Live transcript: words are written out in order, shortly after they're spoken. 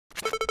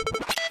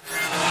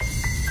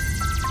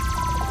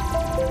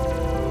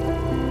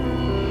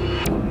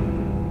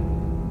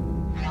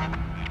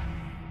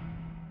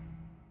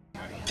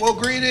Well,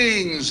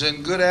 greetings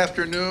and good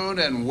afternoon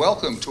and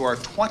welcome to our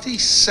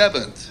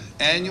 27th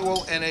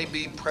annual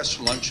NAB Press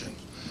Luncheon.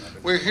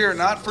 We're here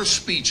not for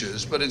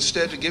speeches, but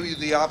instead to give you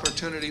the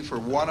opportunity for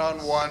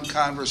one-on-one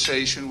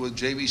conversation with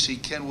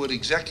JVC Kenwood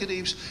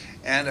executives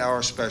and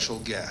our special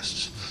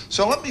guests.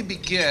 So let me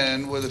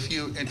begin with a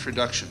few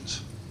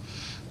introductions.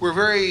 We're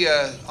very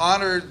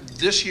honored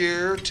this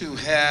year to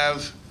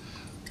have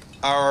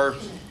our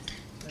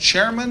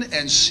Chairman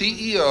and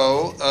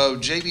CEO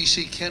of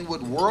JVC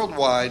Kenwood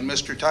Worldwide,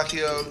 Mr.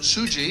 Takeo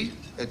Tsuji,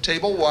 at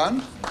table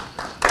 1.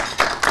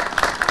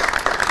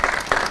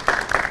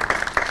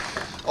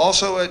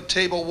 Also at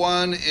table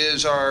 1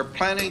 is our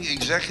Planning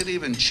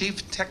Executive and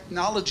Chief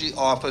Technology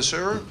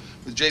Officer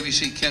with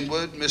JVC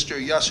Kenwood, Mr.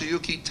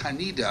 Yasuyuki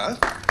Tanida.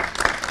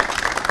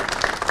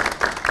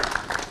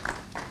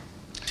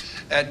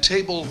 At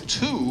table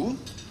 2,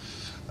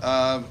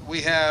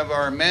 we have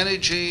our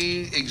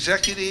Managing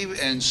Executive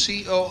and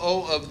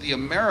COO of the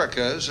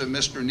Americas,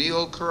 Mr.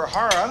 Neil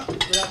Kurihara.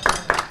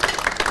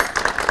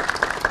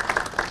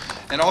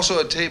 And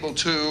also at table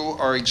 2,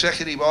 our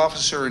Executive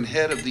Officer and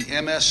Head of the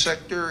MS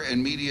Sector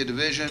and Media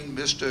Division,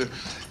 Mr.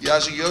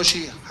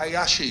 Yasuyoshi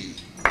Hayashi.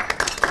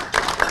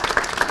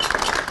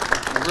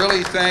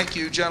 Really thank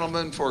you,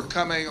 gentlemen, for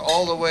coming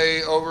all the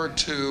way over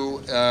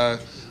to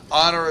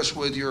honor us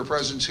with your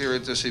presence here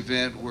at this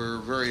event. We're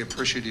very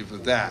appreciative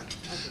of that.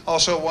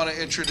 Also want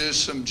to introduce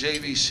some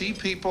JVC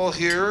people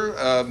here.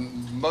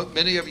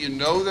 Many of you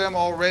know them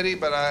already,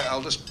 but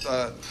I'll just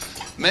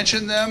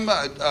mention them.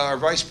 Our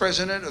Vice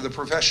President of the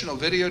Professional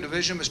Video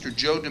Division, Mr.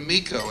 Joe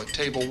D'Amico at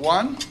table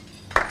 1.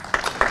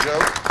 Joe.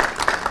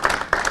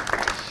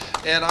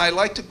 And I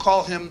like to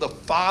call him the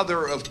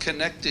father of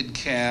Connected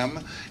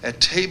Cam. At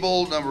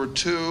table number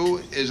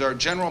 2 is our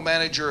General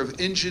Manager of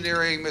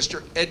Engineering,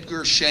 Mr.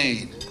 Edgar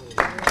Shane.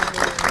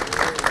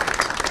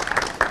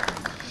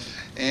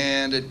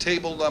 And at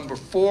table number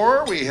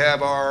 4, we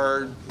have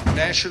our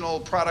National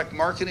Product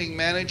Marketing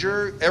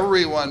Manager.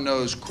 Everyone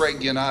knows Craig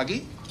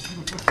Yanagi.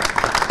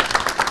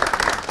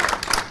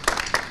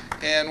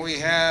 And we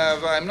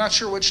have, I'm not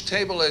sure which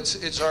table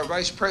it's our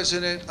Vice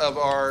President of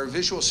our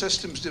Visual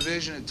Systems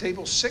Division at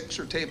table 6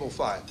 or table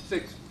 5?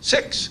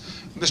 6,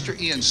 Mr.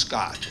 Ian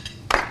Scott.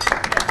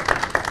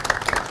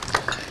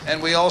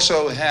 And we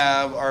also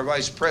have our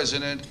Vice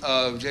President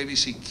of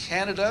JVC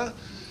Canada,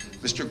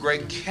 Mr.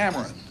 Greg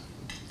Cameron.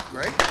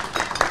 Greg?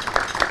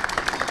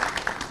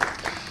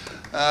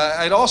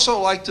 I'd also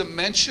like to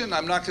mention,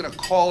 I'm not going to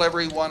call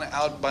everyone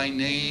out by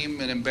name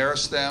and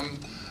embarrass them,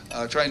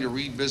 trying to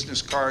read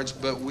business cards,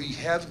 but we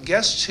have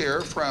guests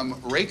here from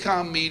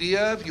Raycom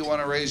Media, if you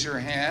want to raise your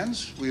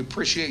hands. We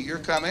appreciate your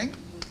coming.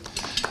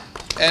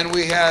 And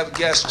we have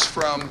guests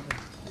from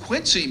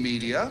Quincy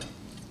Media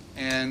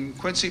and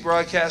Quincy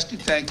Broadcasting.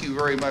 Thank you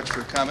very much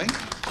for coming.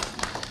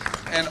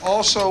 And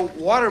also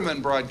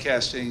Waterman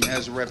Broadcasting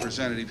has a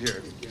representative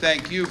here.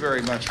 Thank you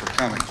very much for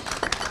coming.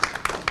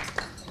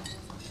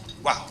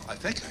 Wow, I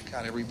think I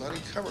got everybody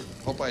covered.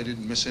 Hope I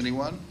didn't miss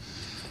anyone.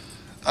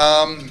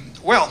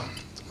 Well,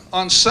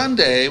 on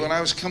Sunday, when I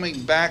was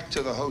coming back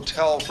to the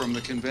hotel from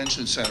the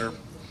convention center,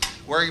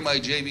 wearing my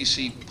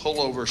JVC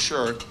pullover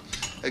shirt,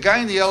 a guy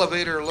in the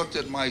elevator looked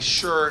at my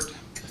shirt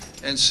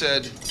and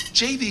said,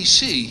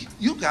 "JVC,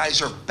 you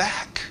guys are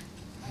back."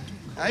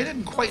 I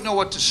didn't quite know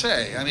what to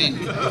say. I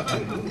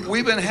mean,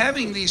 we've been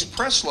having these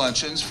press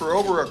luncheons for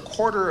over a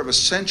quarter of a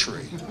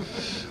century.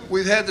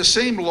 We've had the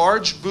same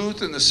large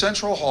booth in the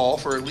Central Hall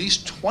for at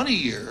least 20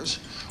 years.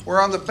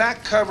 We're on the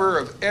back cover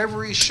of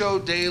every show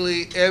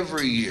daily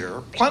every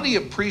year. Plenty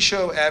of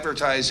pre-show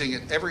advertising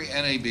at every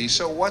NAB.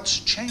 So what's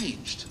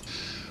changed?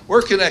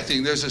 We're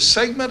connecting. There's a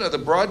segment of the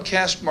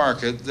broadcast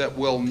market that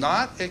will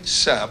not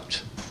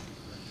accept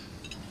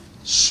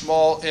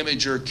small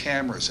imager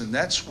cameras, and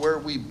that's where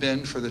we've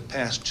been for the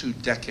past 2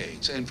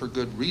 decades, and for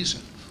good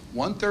reason.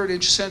 1/3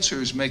 inch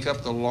sensors make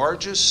up the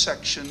largest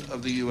section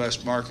of the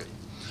US market.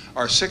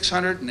 Our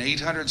 600 and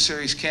 800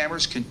 series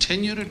cameras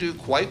continue to do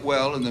quite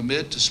well in the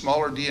mid to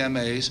smaller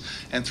DMAs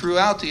and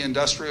throughout the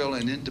industrial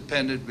and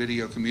independent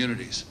video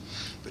communities.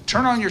 But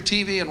turn on your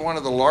TV in one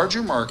of the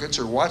larger markets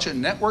or watch a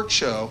network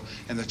show,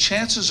 and the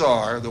chances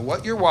are that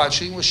what you're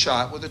watching was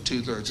shot with a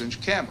 2/3 inch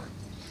camera.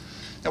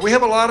 Now, we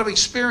have a lot of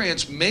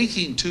experience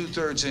making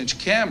 2/3 inch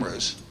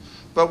cameras,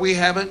 but we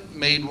haven't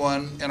made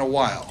one in a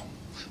while.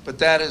 But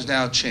that has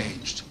now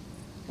changed.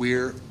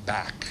 We're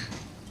back.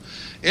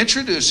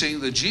 Introducing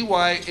the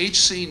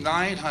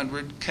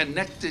GY-HC900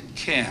 Connected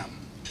Cam.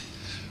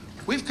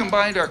 We've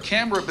combined our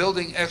camera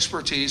building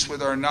expertise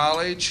with our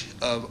knowledge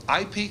of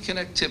IP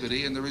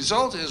connectivity, and the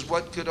result is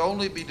what could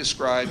only be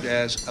described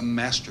as a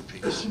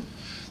masterpiece.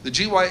 The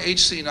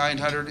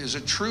GY-HC900 is a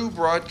true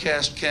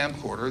broadcast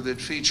camcorder that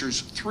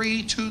features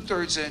 3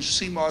 2/3 inch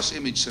CMOS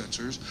image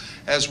sensors,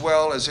 as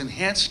well as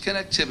enhanced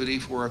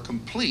connectivity for a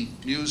complete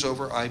news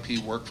over IP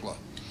workflow.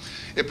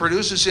 It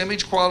produces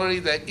image quality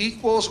that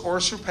equals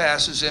or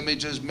surpasses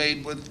images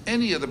made with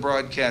any of the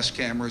broadcast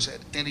cameras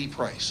at any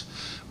price.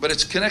 But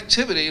its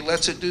connectivity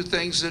lets it do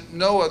things that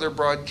no other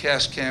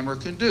broadcast camera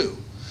can do.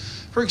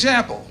 For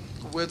example,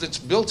 with its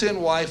built-in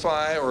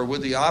Wi-Fi or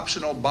with the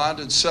optional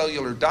bonded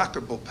cellular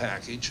dockable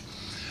package,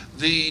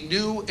 the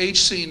new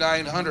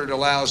HC900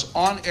 allows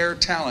on-air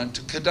talent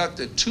to conduct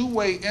a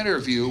two-way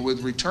interview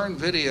with return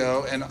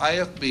video and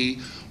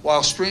IFB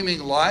while streaming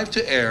live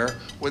to air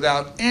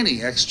without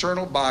any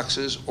external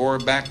boxes or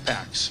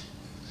backpacks.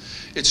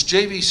 It's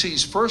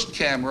JVC's first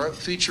camera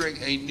featuring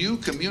a new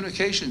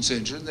communications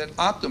engine that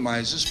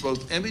optimizes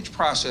both image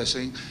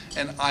processing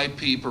and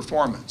IP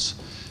performance.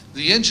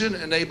 The engine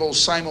enables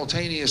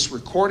simultaneous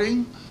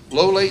recording,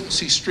 low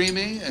latency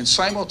streaming, and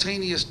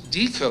simultaneous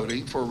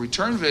decoding for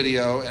return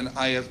video and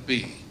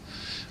IFB.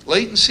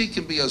 Latency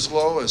can be as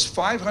low as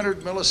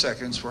 500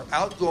 milliseconds for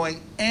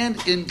outgoing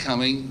and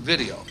incoming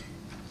video.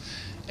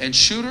 And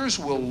shooters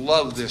will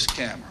love this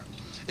camera.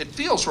 It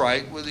feels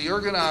right with the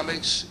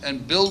ergonomics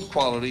and build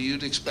quality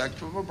you'd expect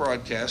from a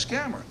broadcast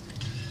camera.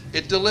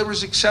 It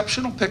delivers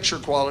exceptional picture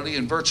quality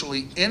in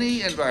virtually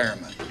any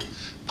environment.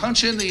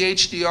 Punch in the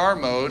HDR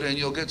mode and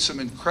you'll get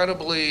some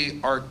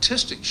incredibly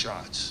artistic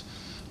shots.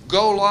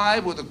 Go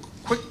live with a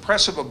quick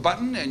press of a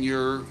button and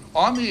you're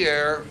on the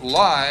air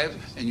live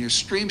and your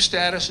stream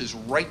status is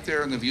right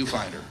there in the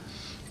viewfinder.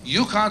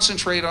 You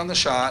concentrate on the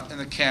shot and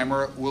the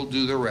camera will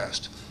do the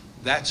rest.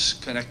 That's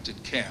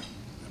Connected Cam.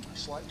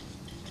 Slide.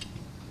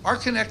 Our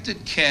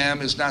Connected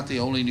Cam is not the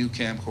only new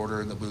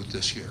camcorder in the booth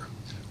this year.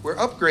 We're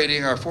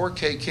upgrading our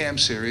 4K Cam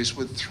series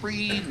with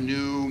 3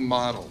 new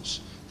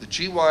models. The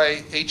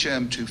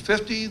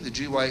GY-HM250, the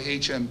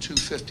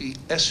GY-HM250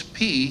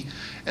 SP,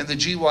 and the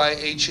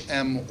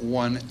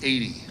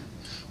GY-HM180.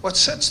 What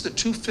sets the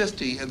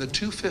 250 and the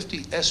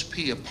 250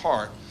 SP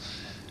apart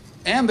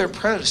and their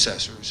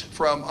predecessors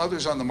from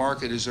others on the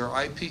market is their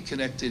IP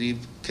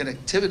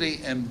connectivity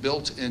and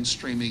built-in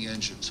streaming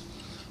engines.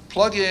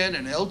 Plug in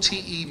an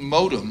LTE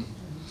modem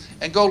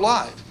and go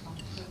live.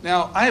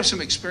 Now, I have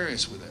some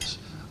experience with this.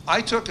 I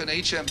took an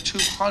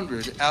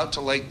HM200 out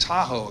to Lake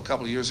Tahoe a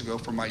couple of years ago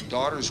for my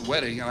daughter's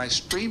wedding, and I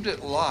streamed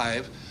it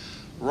live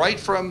right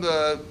from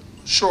the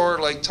shore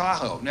of Lake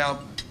Tahoe. Now,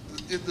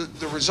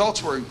 the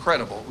results were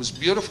incredible. It was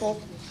beautiful.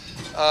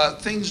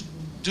 Things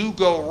do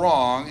go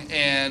wrong,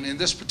 and in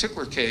this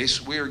particular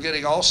case, we were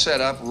getting all set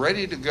up,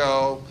 ready to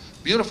go,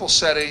 beautiful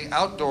setting,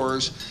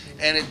 outdoors,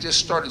 and it just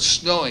started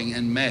snowing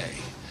in May.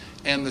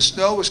 And the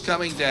snow was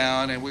coming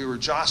down, and we were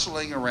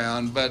jostling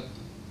around, but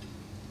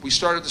we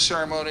started the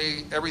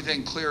ceremony,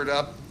 everything cleared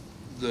up.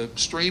 The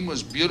stream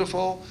was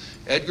beautiful.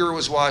 Edgar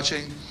was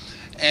watching.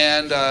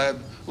 And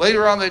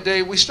later on that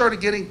day, we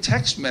started getting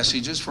text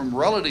messages from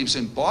relatives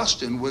in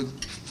Boston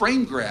with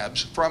frame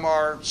grabs from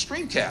our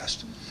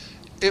streamcast.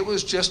 It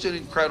was just an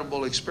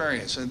incredible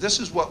experience. And this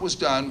is what was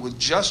done with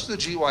just the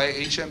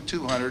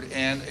GY-HM200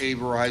 and a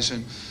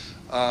Verizon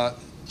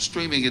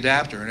streaming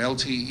adapter, an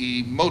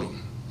LTE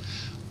modem.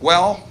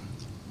 Well,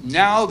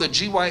 now the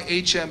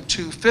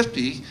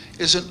GY-HM250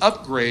 is an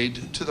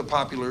upgrade to the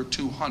popular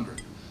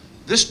 200.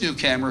 This new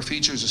camera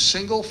features a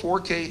single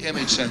 4K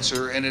image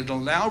sensor, and it'll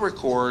now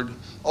record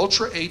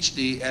Ultra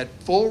HD at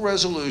full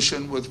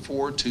resolution with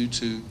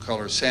 4:2:2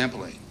 color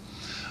sampling.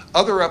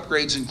 Other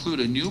upgrades include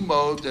a new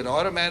mode that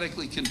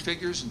automatically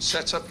configures and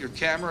sets up your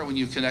camera when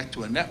you connect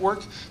to a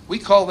network. We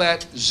call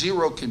that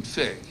zero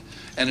config,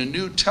 and a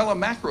new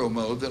telemacro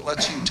mode that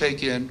lets you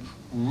take in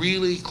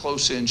really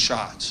close-in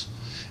shots.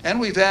 And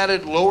we've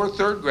added lower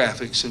third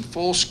graphics and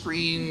full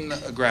screen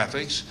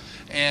graphics.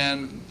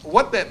 And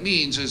what that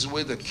means is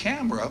with a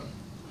camera,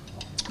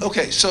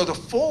 okay, so the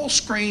full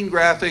screen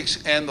graphics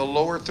and the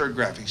lower third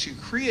graphics, you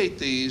create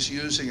these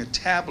using a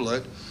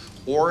tablet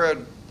or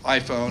an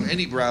iPhone,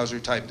 any browser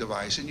type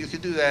device, and you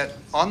can do that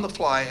on the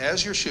fly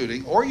as you're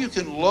shooting, or you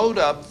can load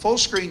up full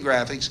screen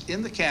graphics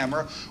in the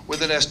camera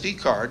with an SD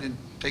card and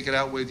take it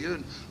out with you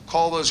and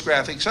call those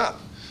graphics up.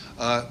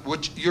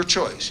 Your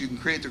choice. You can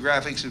create the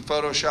graphics in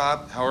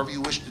Photoshop, however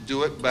you wish to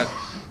do it, but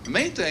the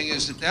main thing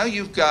is that now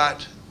you've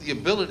got the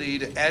ability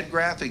to add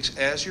graphics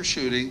as you're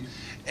shooting,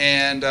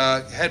 and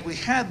had we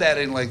had that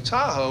in Lake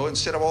Tahoe,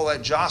 instead of all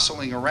that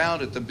jostling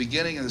around at the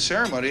beginning of the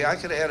ceremony, I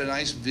could have had a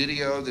nice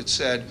video that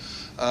said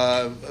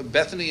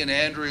Bethany and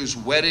Andrew's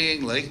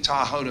wedding, Lake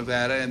Tahoe,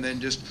 Nevada, and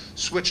then just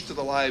switch to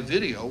the live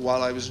video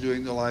while I was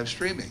doing the live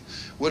streaming.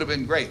 Would have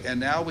been great, and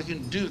now we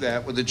can do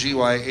that with the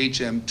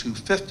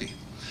GY-HM250.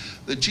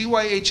 The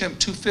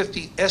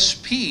GY-HM250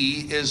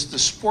 SP is the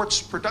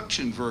sports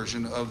production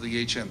version of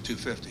the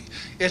HM250.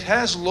 It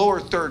has lower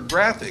third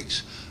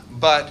graphics,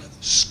 but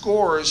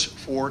scores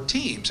for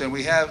teams. And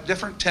we have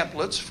different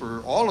templates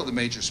for all of the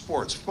major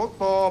sports: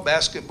 football,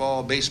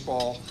 basketball,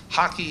 baseball,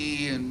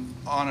 hockey, and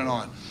on and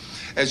on.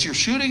 As you're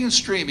shooting and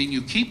streaming,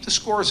 you keep the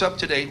scores up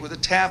to date with a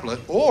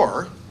tablet,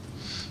 or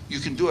you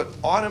can do it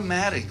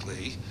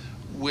automatically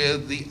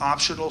with the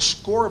optional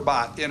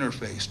ScoreBot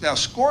interface. Now,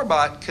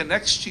 ScoreBot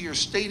connects to your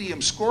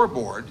stadium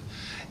scoreboard,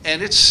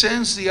 and it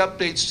sends the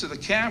updates to the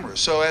camera.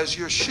 So as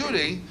you're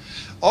shooting,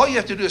 all you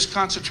have to do is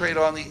concentrate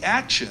on the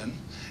action,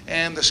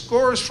 and the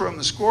scores from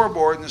the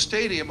scoreboard in the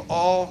stadium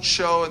all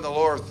show in the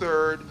lower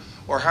third,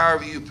 or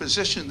however you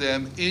position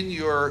them in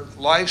your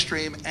live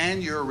stream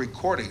and your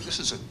recording. This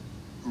is a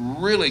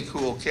really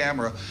cool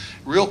camera,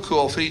 real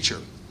cool feature.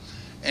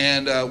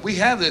 And we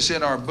have this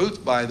in our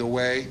booth, by the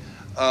way.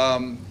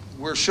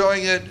 We're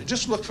showing it,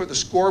 just look for the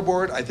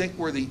scoreboard. I think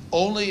we're the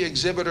only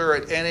exhibitor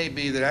at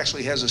NAB that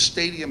actually has a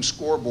stadium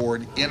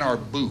scoreboard in our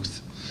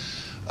booth.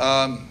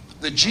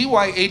 The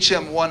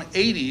GYHM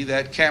 180,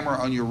 that camera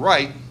on your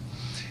right,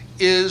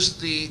 is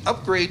the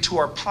upgrade to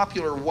our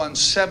popular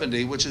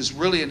 170, which is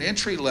really an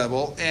entry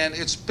level, and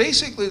it's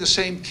basically the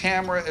same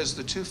camera as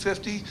the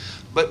 250,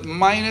 but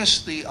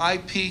minus the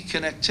IP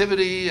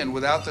connectivity and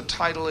without the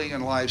titling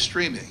and live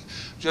streaming.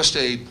 Just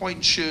a point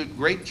and shoot,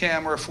 great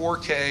camera,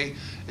 4K,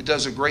 it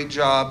does a great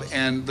job,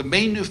 and the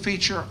main new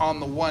feature on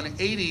the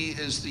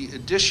 180 is the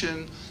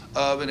addition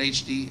of an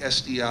HD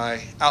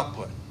SDI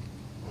output.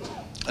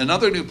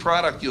 Another new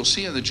product you'll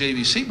see in the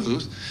JVC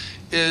booth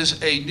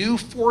is a new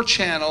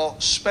 4-channel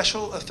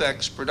special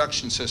effects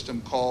production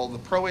system called the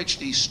Pro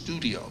HD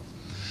Studio.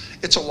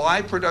 It's a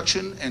live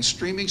production and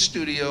streaming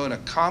studio in a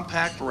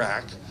compact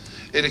rack.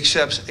 It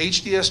accepts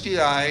HD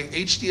SDI,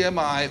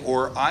 HDMI,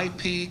 or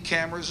IP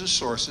cameras as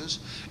sources.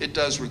 It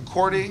does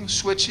recording,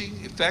 switching,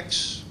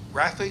 effects,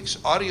 graphics,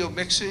 audio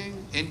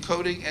mixing,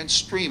 encoding, and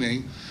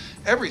streaming,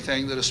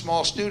 everything that a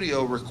small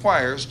studio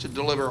requires to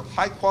deliver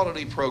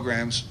high-quality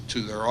programs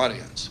to their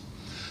audience.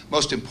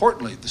 Most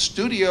importantly, the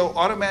studio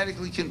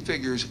automatically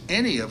configures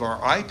any of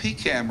our IP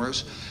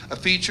cameras. A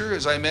feature,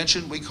 as I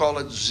mentioned, we call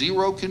it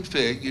zero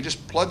config. You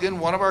just plug in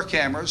one of our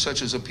cameras,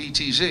 such as a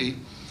PTZ,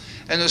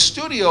 and the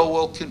studio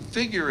will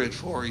configure it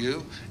for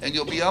you, and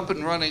you'll be up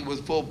and running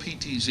with full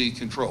PTZ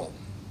control.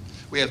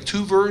 We have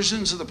 2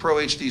 versions of the Pro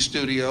HD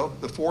Studio,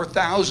 the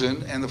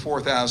 4000 and the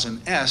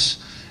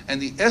 4000S, and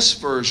the S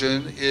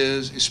version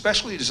is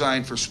especially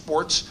designed for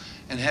sports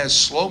and has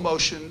slow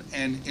motion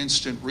and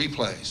instant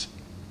replays.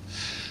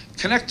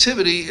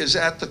 Connectivity is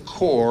at the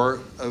core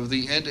of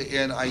the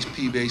end-to-end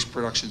IP-based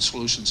production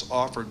solutions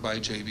offered by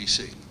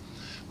JVC.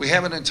 We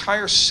have an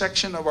entire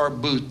section of our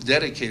booth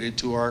dedicated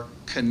to our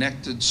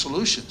connected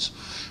solutions.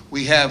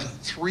 We have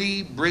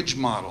 3 bridge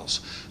models.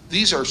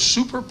 These are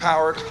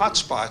super-powered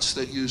hotspots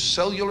that use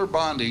cellular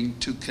bonding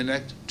to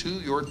connect to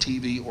your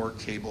TV or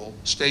cable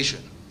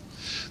station.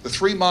 The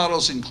 3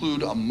 models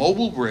include a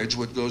mobile bridge,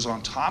 which goes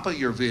on top of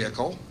your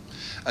vehicle,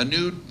 a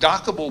new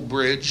dockable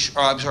bridge,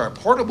 a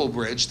portable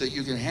bridge that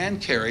you can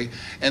hand carry,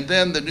 and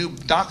then the new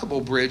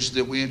dockable bridge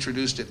that we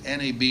introduced at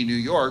NAB New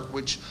York,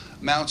 which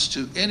mounts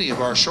to any of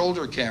our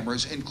shoulder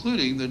cameras,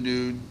 including the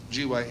new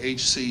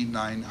GYHC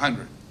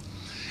 900.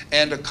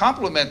 And to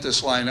complement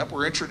this lineup,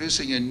 we're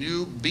introducing a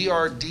new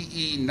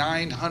BRDE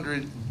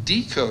 900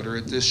 decoder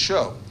at this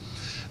show.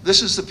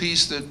 This is the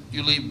piece that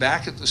you leave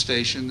back at the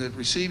station that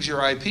receives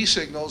your IP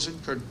signals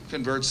and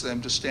converts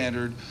them to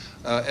standard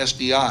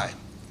SDI.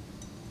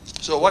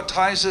 So what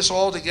ties this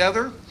all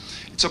together?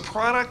 It's a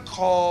product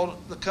called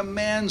the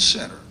Command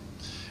Center.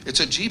 It's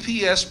a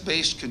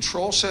GPS-based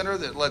control center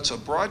that lets a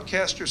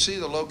broadcaster see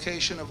the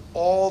location of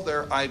all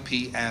their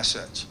IP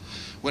assets.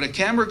 When a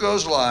camera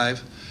goes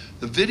live,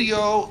 the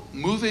video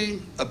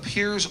moving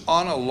appears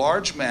on a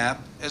large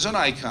map as an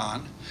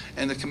icon,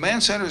 and the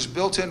Command Center's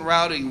built-in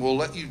routing will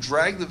let you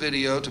drag the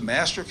video to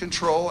master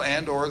control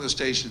and/or the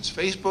station's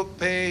Facebook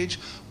page,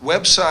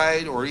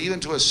 website, or even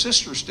to a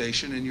sister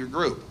station in your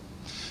group.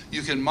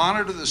 You can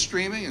monitor the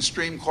streaming and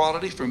stream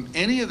quality from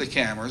any of the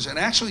cameras and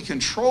actually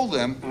control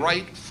them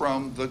right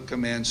from the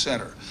Command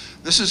Center.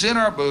 This is in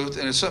our booth,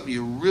 and it's something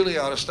you really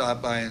ought to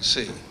stop by and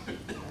see.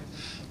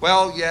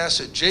 Well, yes,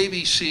 at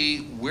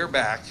JVC, we're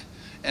back,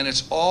 and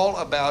it's all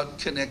about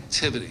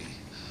connectivity.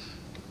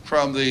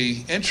 From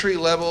the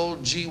entry-level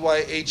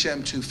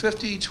GYHM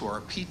 250 to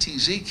our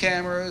PTZ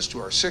cameras,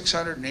 to our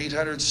 600 and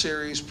 800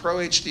 series, Pro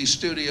HD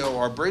Studio,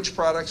 our bridge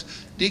products,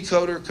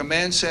 decoder,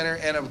 Command Center,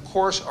 and of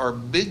course our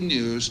big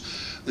news,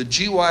 the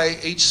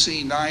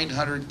GYHC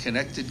 900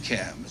 connected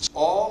cam. It's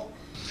all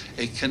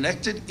a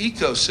connected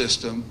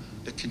ecosystem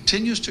that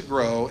continues to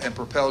grow and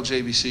propel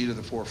JVC to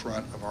the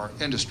forefront of our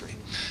industry.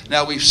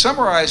 Now, we've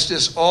summarized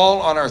this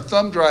all on our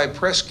thumb drive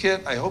press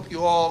kit. I hope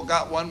you all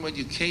got one when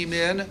you came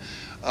in.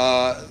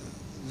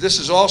 This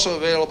is also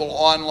available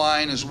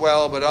online as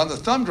well, but on the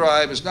thumb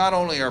drive is not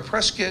only our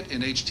press kit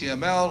in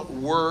HTML,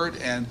 Word,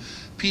 and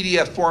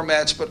PDF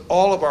formats, but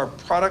all of our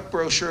product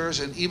brochures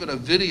and even a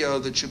video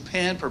that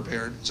Japan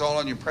prepared. It's all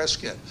on your press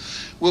kit.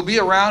 We'll be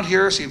around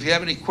here, so if you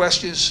have any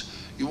questions,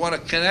 you want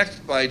to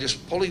connect by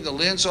just pulling the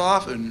lens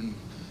off and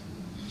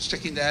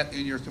sticking that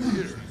in your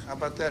computer. How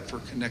about that for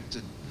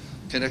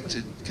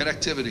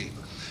connectivity?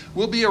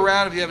 We'll be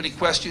around if you have any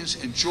questions.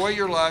 Enjoy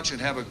your lunch and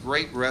have a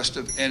great rest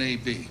of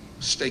NAB.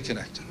 Stay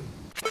connected.